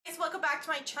welcome back to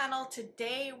my channel.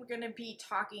 Today we're going to be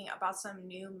talking about some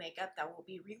new makeup that we'll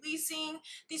be releasing.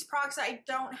 These products I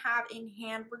don't have in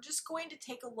hand. We're just going to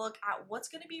take a look at what's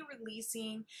going to be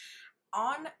releasing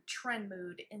on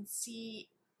Trendmood and see,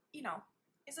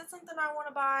 is that something I want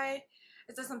to buy?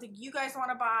 Is that something you guys want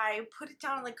to buy? Put it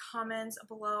down in the comments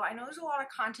below. I know there's a lot of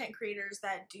content creators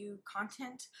that do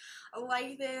content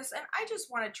like this, and I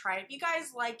just want to try it. If you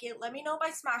guys like it, let me know by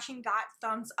smashing that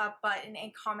thumbs up button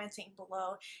and commenting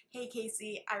below. Hey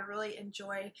Casey, I really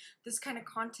enjoy this kind of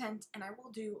content and I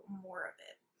will do more of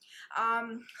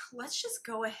it. Let's just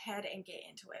go ahead and get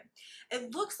into it.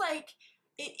 It looks like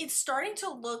it's starting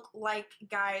to look like,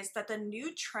 guys, that the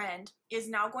new trend is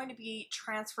now going to be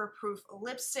transfer-proof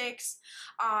lipsticks.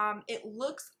 It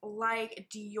looks like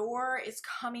Dior is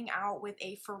coming out with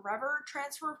a Forever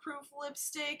transfer-proof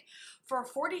lipstick for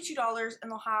 $42, and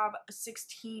they'll have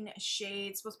 16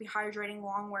 shades, supposed to be hydrating,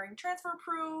 long-wearing,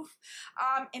 transfer-proof,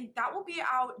 and that will be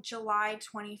out July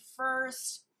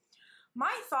 21st.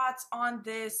 My thoughts on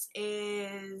this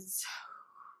is,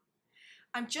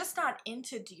 I'm just not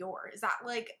into Dior. Is that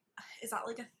like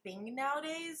a thing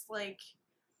nowadays? Like,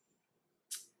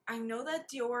 I know that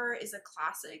Dior is a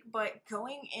classic, but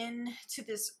going into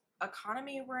this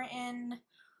economy we're in,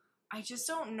 I just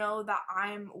don't know that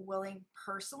I'm willing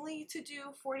personally to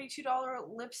do $42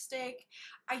 lipstick.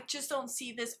 I just don't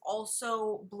see this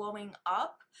also blowing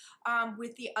up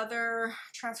with the other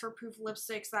transfer-proof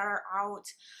lipsticks that are out.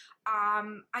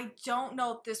 I don't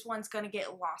know if this one's going to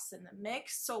get lost in the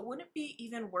mix, so wouldn't it be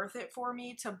even worth it for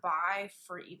me to buy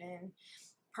for even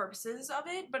purposes of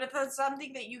it? But if that's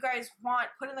something that you guys want,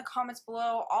 put in the comments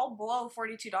below. I'll blow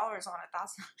 $42 on it.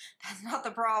 That's not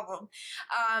the problem.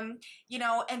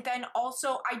 And then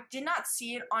also, I did not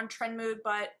see it on Trendmood,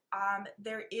 but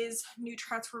there is new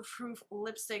transfer-proof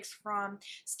lipsticks from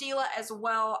Stila as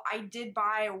well. I did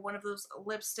buy one of those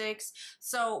lipsticks,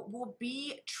 so we'll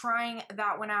be trying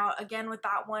that one out. Again, with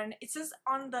that one, it says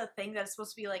on the thing that it's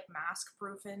supposed to be like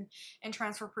mask-proof and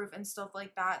transfer-proof and stuff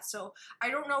like that. So I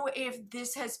don't know if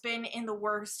this has been in the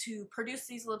works to produce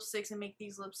these lipsticks and make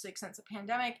these lipsticks since the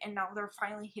pandemic, and now they're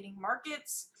finally hitting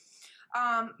markets.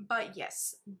 But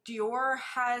yes, Dior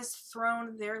has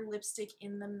thrown their lipstick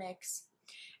in the mix,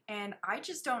 and I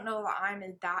just don't know that I'm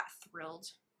that thrilled,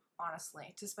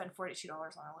 honestly, to spend $42 on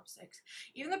a lipstick.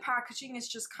 Even the packaging is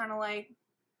just kind of like,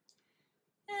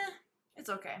 it's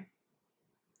okay.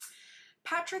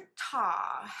 Patrick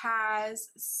Ta has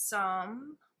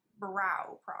some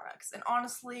brow products, and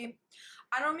honestly,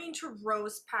 I don't mean to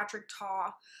roast Patrick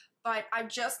Ta, but I'm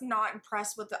just not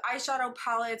impressed with the eyeshadow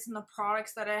palettes and the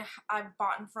products that I've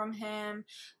bought from him.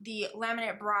 The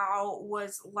laminate brow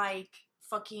was like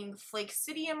fucking Flake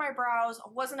City in my brows. I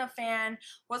wasn't a fan.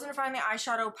 Wasn't a fan of the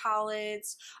eyeshadow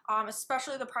palettes,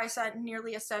 especially the price at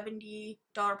nearly a $70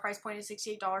 price point at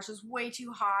 $68 is way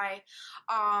too high.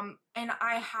 And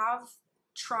I have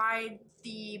tried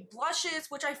the blushes,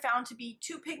 which I found to be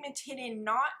too pigmented and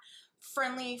not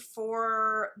friendly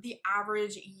for the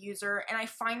average user, and I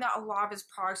find that a lot of his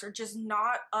products are just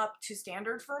not up to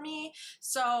standard for me.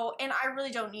 So, and I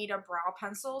really don't need a brow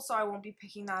pencil, so I won't be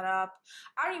picking that up.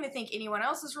 I don't even think anyone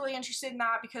else is really interested in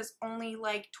that because only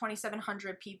like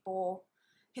 2,700 people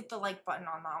hit the like button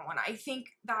on that one. I think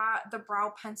that the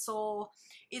brow pencil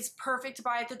is perfect to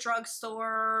buy at the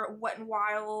drugstore. Wet n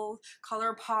Wild,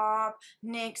 ColourPop,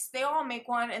 NYX, they all make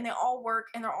one and they all work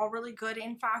and they're all really good.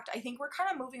 In fact, I think we're kind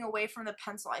of moving away from the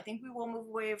pencil. I think we will move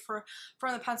away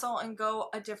from the pencil and go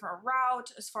a different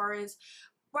route as far as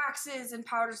waxes and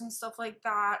powders and stuff like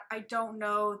that. I don't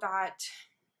know that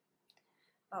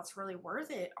that's really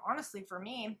worth it, honestly, for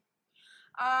me.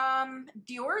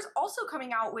 Dior's also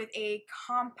coming out with a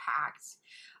compact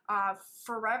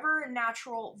Forever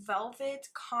Natural Velvet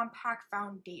Compact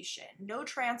Foundation. No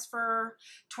transfer,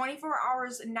 24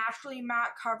 hours naturally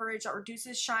matte coverage that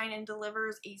reduces shine and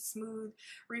delivers a smooth,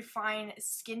 refined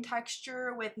skin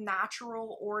texture with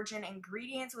natural origin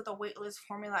ingredients with a weightless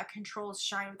formula that controls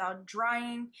shine without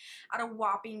drying at a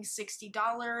whopping $60.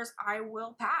 I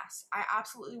will pass. I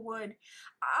absolutely would.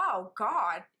 Oh,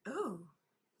 God. Ooh.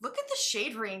 Look at the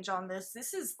shade range on this.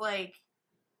 This is like,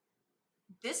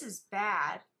 this is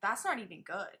bad. That's not even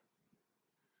good.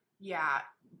 Yeah,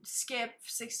 skip,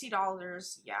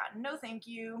 $60. Yeah, no thank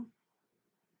you.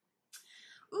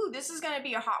 Ooh, this is gonna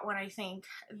be a hot one, I think.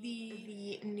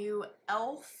 The new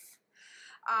e.l.f.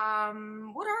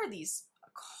 What are these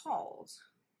called?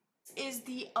 This is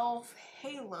the e.l.f.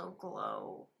 Halo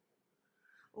Glow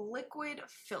liquid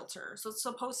filter. So it's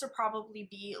supposed to probably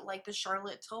be like the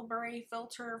Charlotte Tilbury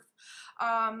filter,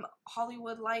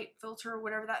 Hollywood light filter,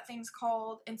 whatever that thing's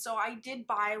called. And so I did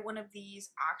buy one of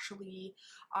these actually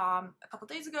a couple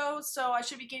days ago, so I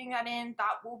should be getting that in.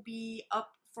 That will be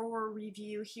up for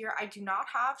review here. I do not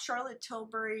have Charlotte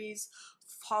Tilbury's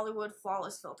Hollywood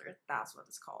Flawless Filter. That's what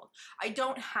it's called. I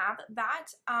don't have that.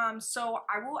 So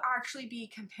I will actually be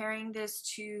comparing this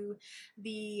to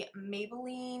the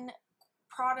Maybelline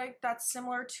product that's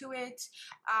similar to it.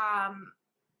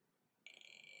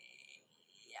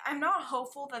 I'm not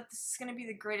hopeful that this is going to be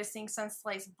the greatest thing since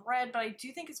sliced bread, but I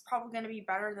do think it's probably going to be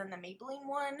better than the Maybelline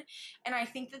one, and I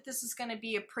think that this is going to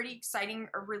be a pretty exciting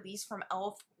release from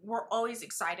e.l.f. We're always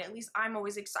excited, at least I'm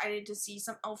always excited to see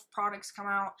some e.l.f. products come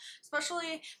out,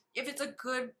 especially if it's a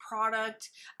good product,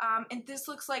 and this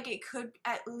looks like it could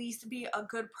at least be a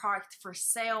good product for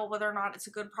sale. Whether or not it's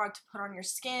a good product to put on your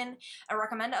skin and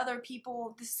recommend to other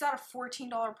people, this is at a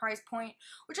 $14 price point,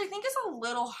 which I think is a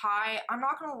little high. I'm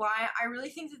not gonna lie, I really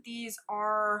think that these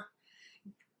are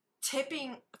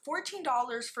tipping.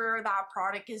 $14 for that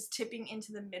product is tipping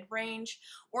into the mid-range,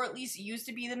 or at least used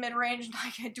to be the mid-range.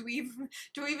 Like, do we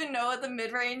even know what the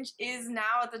mid-range is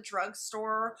now at the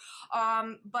drugstore?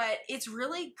 But it's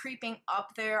really creeping up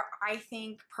there. I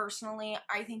think personally,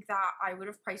 I think that I would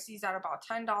have priced these at about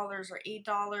 $10 or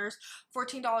 $8.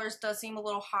 $14 does seem a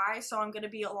little high, so I'm going to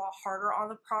be a lot harder on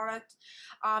the product,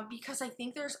 because I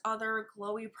think there's other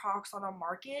glowy products on the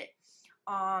market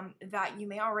that you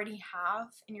may already have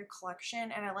in your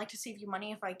collection, and I like to save you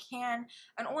money if I can,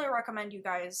 and only recommend you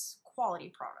guys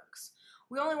quality products.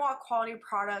 We only want quality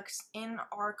products in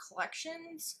our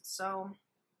collections, so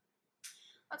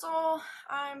that's all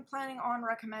I'm planning on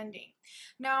recommending.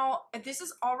 Now, this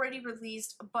is already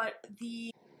released, but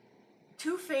the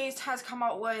Too Faced has come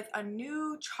out with a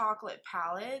new chocolate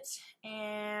palette,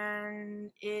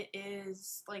 and it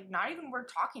is like not even worth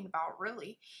talking about,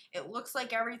 really. It looks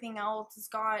like everything else. It's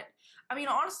got, I mean,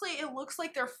 honestly, it looks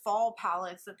like their fall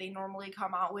palettes that they normally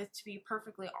come out with, to be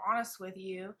perfectly honest with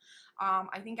you.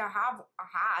 I think I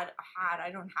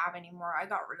don't have anymore. I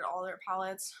got rid of all their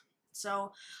palettes.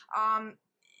 So,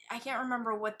 I can't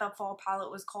remember what the fall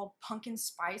palette was called. Pumpkin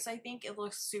Spice, I think. It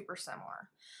looks super similar.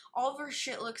 All of her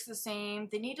shit looks the same.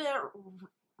 They need to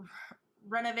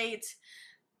renovate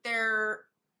their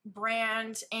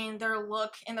brand and their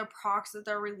look and their products that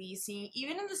they're releasing.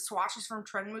 Even in the swatches from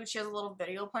Trend Mood, she has a little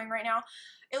video playing right now.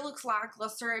 It looks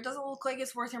lackluster. It doesn't look like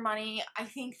it's worth your money. I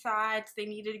think that they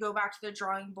needed to go back to the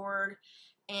drawing board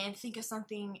and think of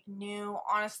something new.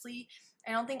 Honestly,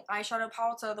 I don't think eyeshadow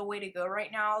palettes are the way to go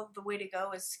right now. The way to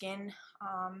go is skin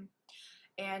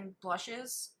and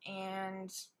blushes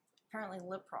and apparently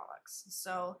lip products.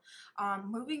 So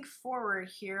moving forward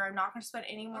here, I'm not going to spend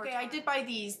any more time. I did buy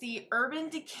these. The Urban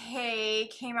Decay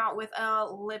came out with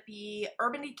a lippy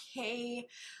Urban Decay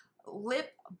Lip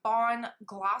Bond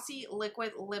Glossy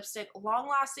Liquid Lipstick.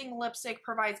 Long-lasting lipstick,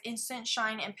 provides instant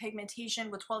shine and pigmentation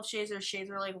with 12 shades. Their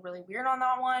shades are like really weird on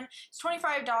that one. It's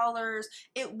 $25.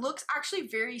 It looks actually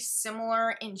very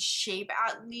similar in shape,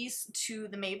 at least, to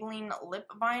the Maybelline lip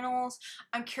vinyls.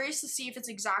 I'm curious to see if it's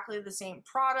exactly the same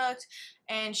product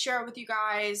and share it with you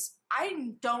guys. I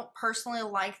don't personally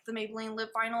like the Maybelline lip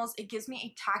vinyls. It gives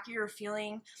me a tackier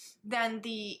feeling than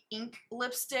the ink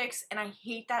lipsticks, and I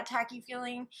hate that tacky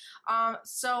feeling.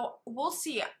 So we'll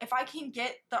see. If I can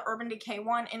get the Urban Decay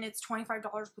one and it's $25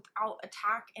 without a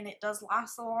tack and it does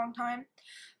last a long time,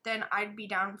 then I'd be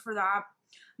down for that.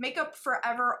 Makeup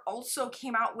Forever also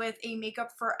came out with a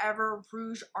Makeup Forever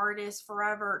Rouge Artist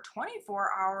Forever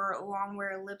 24-hour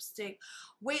long-wear lipstick.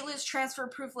 Weightless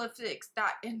transfer-proof lipsticks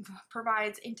that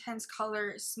provides intense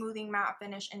color, smoothing matte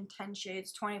finish, in 10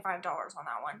 shades. $25 on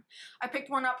that one. I picked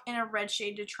one up in a red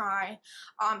shade to try.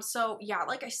 So yeah,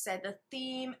 like I said, the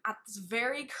theme at this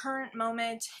very current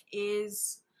moment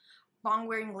is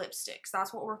long-wearing lipsticks.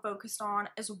 That's what we're focused on,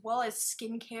 as well as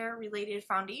skincare related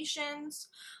foundations.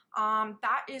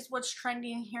 That is what's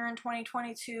trending here in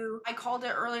 2022. I called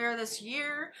it earlier this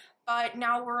year, but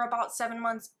now we're about 7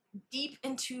 months deep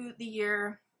into the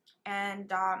year, and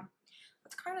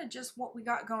that's kind of just what we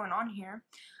got going on here.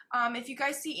 If you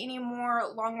guys see any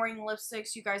more long-wearing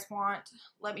lipsticks you guys want,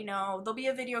 let me know. There'll be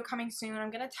a video coming soon.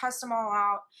 I'm going to test them all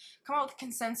out, come out with a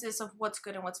consensus of what's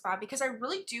good and what's bad, because I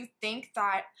really do think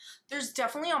that there's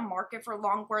definitely a market for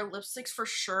long-wear lipsticks for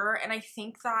sure, and I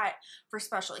think that for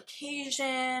special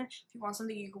occasion, if you want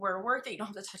something you can wear to work that you don't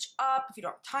have to touch up, if you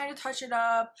don't have time to touch it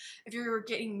up, if you're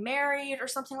getting married or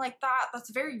something like that,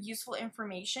 that's very useful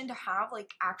information to have,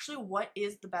 like actually what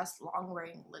is the best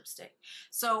long-wearing lipstick.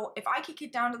 So if I could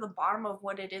get down to the bottom of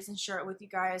what it is and share it with you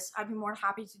guys, I'd be more than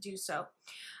happy to do so.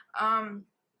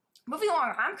 moving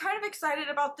along, I'm kind of excited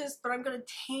about this, but I'm going to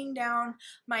tame down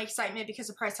my excitement because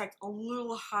the price tag's a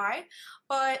little high.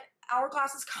 But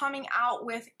Hourglass is coming out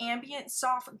with Ambient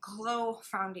Soft Glow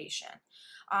Foundation.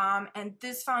 And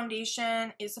this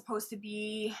foundation is supposed to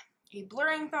be a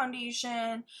blurring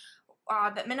foundation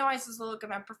that minimizes the look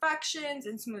of imperfections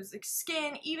and smooths the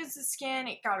skin, evens the skin.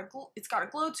 It's got a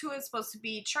glow to it. It's supposed to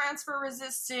be transfer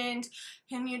resistant,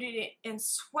 humidity and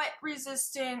sweat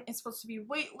resistant. It's supposed to be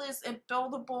weightless and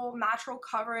buildable, natural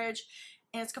coverage,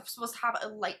 and it's supposed to have a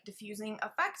light diffusing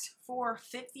effect for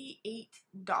 $58.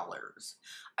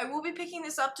 I will be picking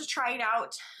this up to try it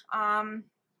out.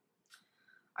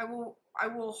 I will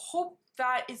hope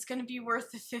that it's going to be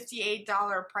worth the $58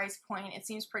 price point. It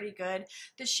seems pretty good.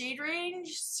 The shade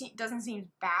range doesn't seem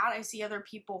bad. I see other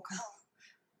people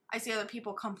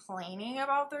complaining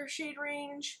about their shade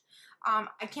range. I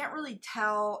can't really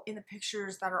tell in the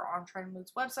pictures that are on Trend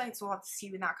Mood's website, so we'll have to see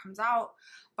when that comes out.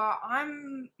 But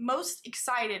I'm most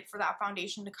excited for that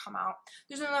foundation to come out.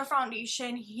 There's another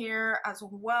foundation here as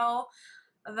well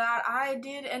that I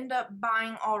did end up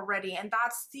buying already, and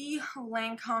that's the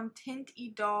Lancome Tint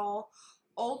Idole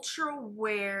Ultra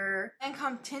Wear and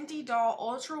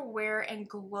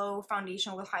Glow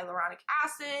Foundation with hyaluronic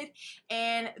acid.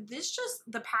 And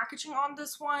the packaging on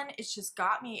this one, it's just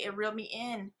got me, it reeled me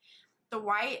in. The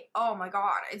white, oh my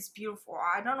god, it's beautiful.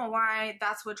 I don't know why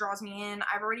that's what draws me in.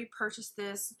 I've already purchased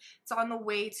this. It's on the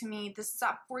way to me. This is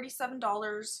at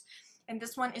 $47. And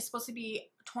this one is supposed to be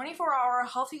 24-hour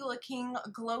healthy looking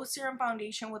glow serum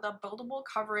foundation with a buildable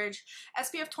coverage,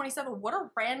 SPF 27. What a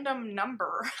random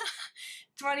number.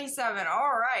 27,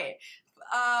 all right.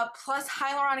 Plus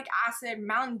hyaluronic acid,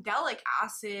 maltodelic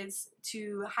acids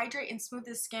to hydrate and smooth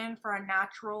the skin for a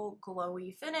natural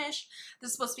glowy finish. This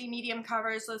is supposed to be medium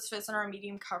coverage, so this fits in our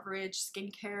medium coverage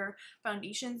skincare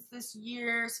foundations this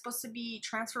year. It's supposed to be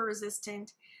transfer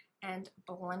resistant and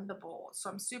blendable. So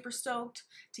I'm super stoked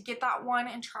to get that one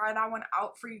and try that one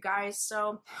out for you guys.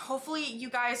 So hopefully you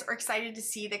guys are excited to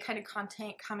see the kind of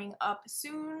content coming up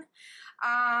soon.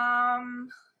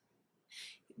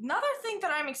 Another thing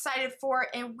that I'm excited for,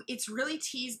 and it's really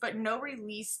teased but no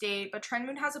release date, but Trend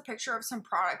Mood has a picture of some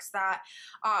products that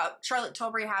Charlotte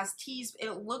Tilbury has teased.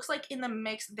 It looks like in the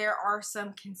mix there are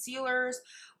some concealers,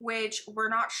 which we're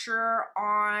not sure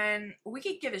on. We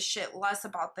could give a shit less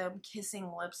about them kissing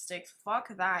lipsticks.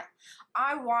 Fuck that.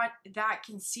 I want that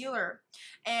concealer.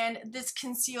 And this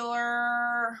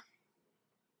concealer,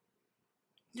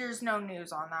 there's no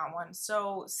news on that one.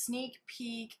 So sneak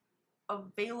peek,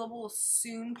 available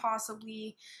soon,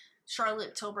 possibly,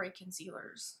 Charlotte Tilbury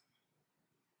concealers.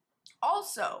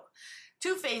 Also,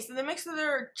 Too Faced, in the mix of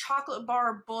their chocolate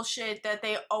bar bullshit that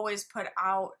they always put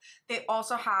out, they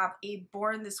also have a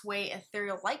Born This Way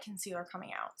Ethereal Light Concealer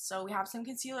coming out. So we have some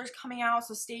concealers coming out,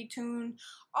 so stay tuned.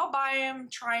 I'll buy them,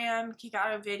 try them, kick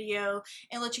out a video,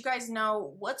 and let you guys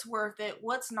know what's worth it,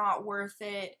 what's not worth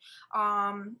it.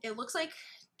 It looks like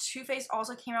Too Faced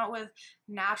also came out with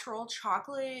natural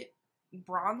chocolate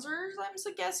bronzers,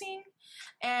 I'm guessing,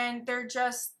 and they're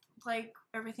just like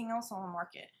everything else on the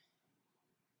market.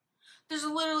 There's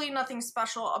literally nothing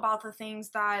special about the things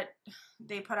that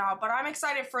they put out, but I'm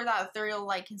excited for that Ethereal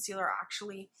Light Concealer,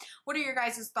 actually. What are your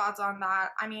guys' thoughts on that?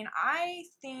 I mean, I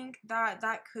think that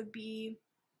that could be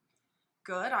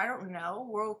good. I don't know.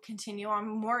 We'll continue. I'm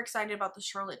more excited about the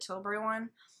Charlotte Tilbury one.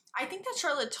 I think that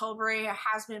Charlotte Tilbury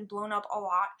has been blown up a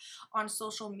lot on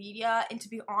social media, and to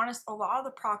be honest, a lot of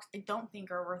the products I don't think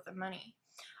are worth the money.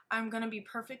 I'm going to be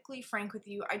perfectly frank with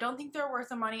you. I don't think they're worth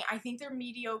the money. I think they're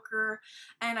mediocre,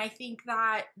 and I think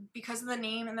that because of the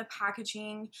name and the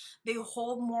packaging, they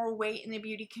hold more weight in the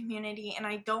beauty community, and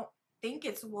I don't think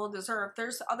it's well deserved.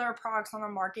 There's other products on the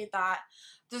market that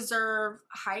deserve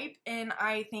hype, and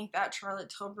I think that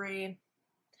Charlotte Tilbury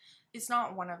is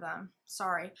not one of them.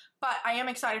 Sorry. But I am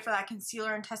excited for that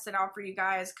concealer and test it out for you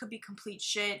guys. Could be complete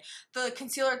shit. The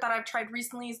concealer that I've tried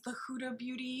recently is the Huda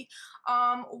Beauty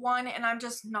one, and I'm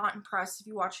just not impressed. If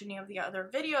you watch any of the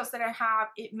other videos that I have,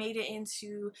 it made it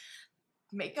into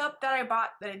makeup that I bought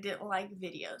that I didn't like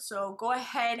video. So go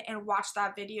ahead and watch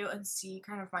that video and see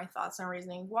kind of my thoughts and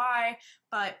reasoning why,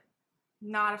 but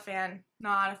not a fan.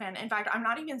 Not a fan. In fact, I'm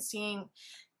not even seeing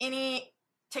any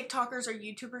TikTokers or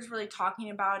YouTubers really talking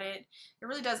about it. It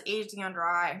really does age the under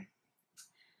eye.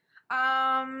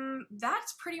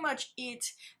 That's pretty much it.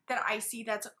 that I see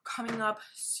that's coming up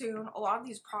soon. A lot of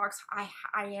these products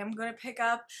I am going to pick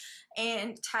up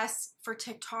and test for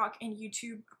TikTok and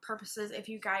YouTube purposes. If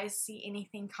you guys see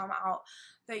anything come out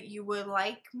that you would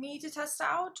like me to test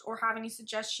out or have any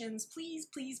suggestions, please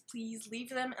leave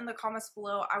them in the comments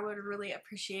below. I would really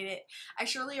appreciate it. I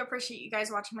surely appreciate you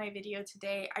guys watching my video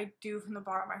today. I do, from the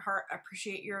bottom of my heart,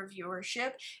 appreciate your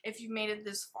viewership. If you made it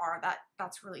this far,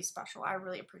 that's really special. I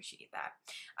really appreciate that.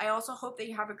 I also hope that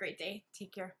you have a great day.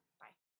 Take care.